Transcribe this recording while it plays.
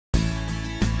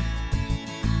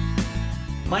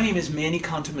My name is Manny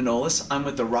Contomanolis. I'm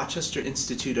with the Rochester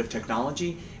Institute of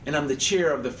Technology, and I'm the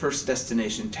chair of the First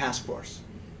Destination Task Force.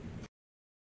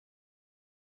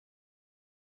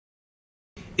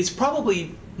 It's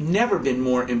probably never been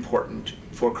more important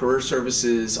for career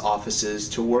services offices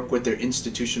to work with their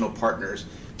institutional partners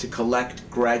to collect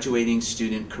graduating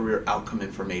student career outcome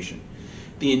information.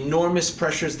 The enormous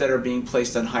pressures that are being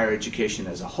placed on higher education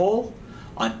as a whole,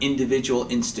 on individual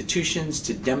institutions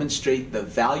to demonstrate the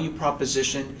value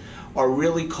proposition, are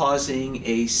really causing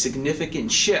a significant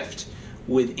shift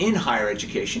within higher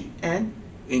education and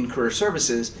in career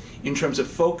services in terms of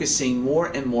focusing more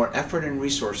and more effort and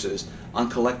resources on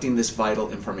collecting this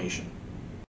vital information.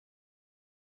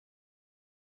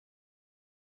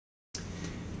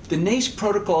 The NACE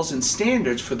protocols and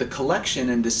standards for the collection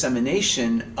and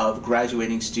dissemination of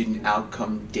graduating student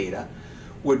outcome data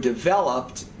were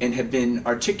developed and have been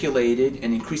articulated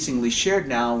and increasingly shared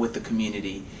now with the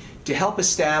community to help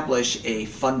establish a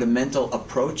fundamental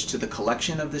approach to the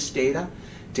collection of this data,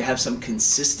 to have some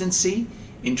consistency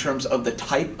in terms of the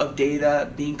type of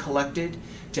data being collected,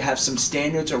 to have some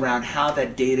standards around how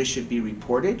that data should be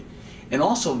reported, and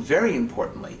also, very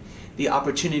importantly, the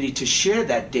opportunity to share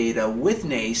that data with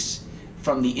NACE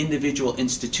from the individual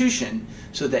institution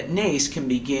so that NACE can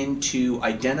begin to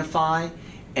identify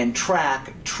and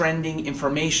track trending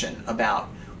information about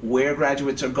where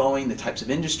graduates are going, the types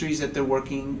of industries that they're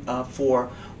working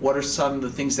for, what are some of the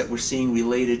things that we're seeing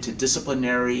related to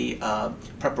disciplinary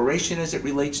preparation as it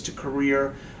relates to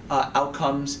career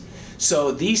outcomes.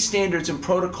 So these standards and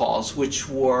protocols, which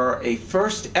were a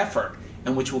first effort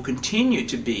and which will continue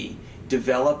to be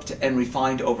developed and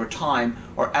refined over time,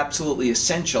 are absolutely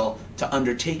essential to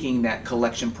undertaking that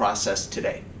collection process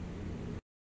today.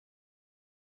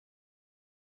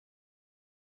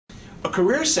 A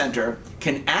Career Center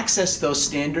can access those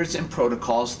standards and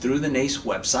protocols through the NACE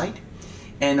website,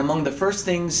 and among the first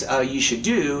things you should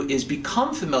do is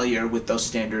become familiar with those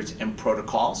standards and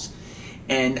protocols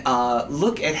and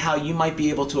look at how you might be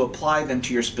able to apply them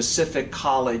to your specific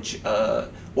college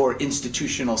or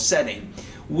institutional setting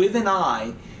with an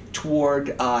eye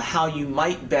toward how you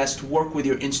might best work with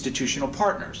your institutional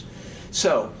partners.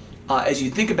 So as you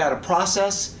think about a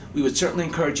process, we would certainly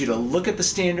encourage you to look at the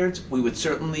standards. We would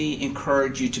certainly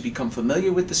encourage you to become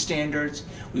familiar with the standards.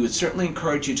 We would certainly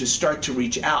encourage you to start to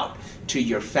reach out to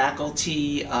your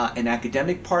faculty and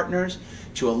academic partners,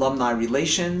 to alumni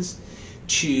relations,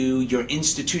 to your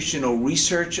institutional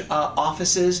research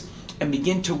offices, and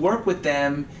begin to work with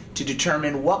them to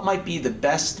determine what might be the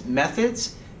best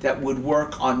methods that would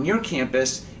work on your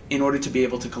campus in order to be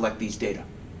able to collect these data.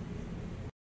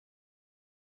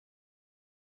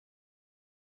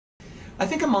 I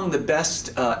think among the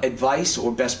best advice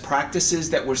or best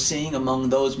practices that we're seeing among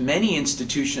those many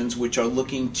institutions which are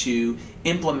looking to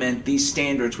implement these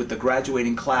standards with the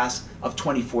graduating class of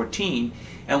 2014,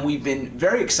 and we've been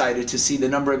very excited to see the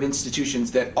number of institutions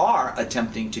that are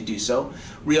attempting to do so,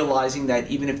 realizing that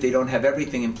even if they don't have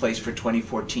everything in place for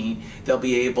 2014, they'll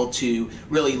be able to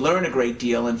really learn a great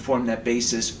deal and form that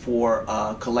basis for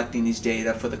collecting these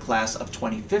data for the class of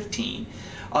 2015,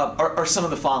 are some of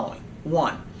the following.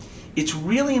 One, it's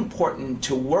really important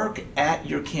to work at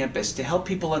your campus to help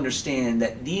people understand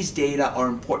that these data are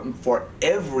important for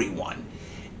everyone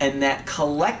and that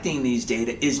collecting these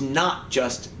data is not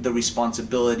just the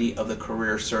responsibility of the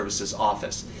Career Services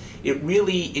Office. It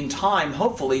really, in time,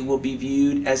 hopefully, will be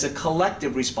viewed as a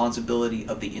collective responsibility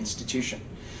of the institution.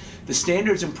 The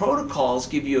standards and protocols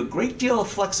give you a great deal of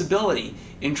flexibility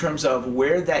in terms of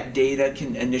where that data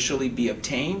can initially be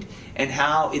obtained and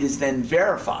how it is then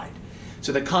verified.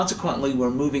 So that consequently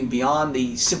we're moving beyond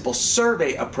the simple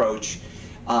survey approach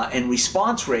and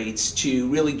response rates to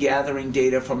really gathering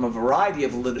data from a variety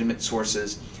of legitimate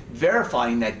sources,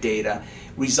 verifying that data,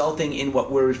 resulting in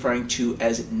what we're referring to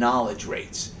as knowledge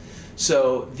rates.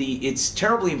 So it's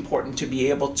terribly important to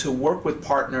be able to work with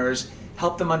partners,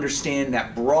 help them understand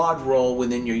that broad role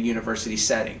within your university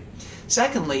setting.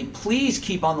 Secondly, please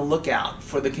keep on the lookout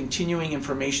for the continuing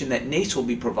information that NACE will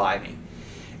be providing.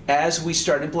 As we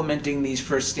start implementing these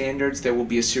first standards, there will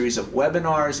be a series of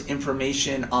webinars,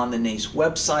 information on the NACE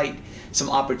website,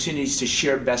 some opportunities to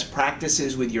share best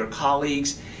practices with your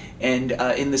colleagues, and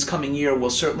in this coming year we'll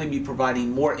certainly be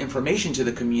providing more information to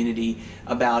the community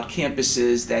about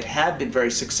campuses that have been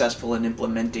very successful in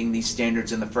implementing these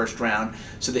standards in the first round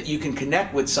so that you can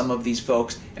connect with some of these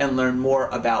folks and learn more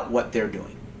about what they're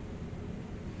doing.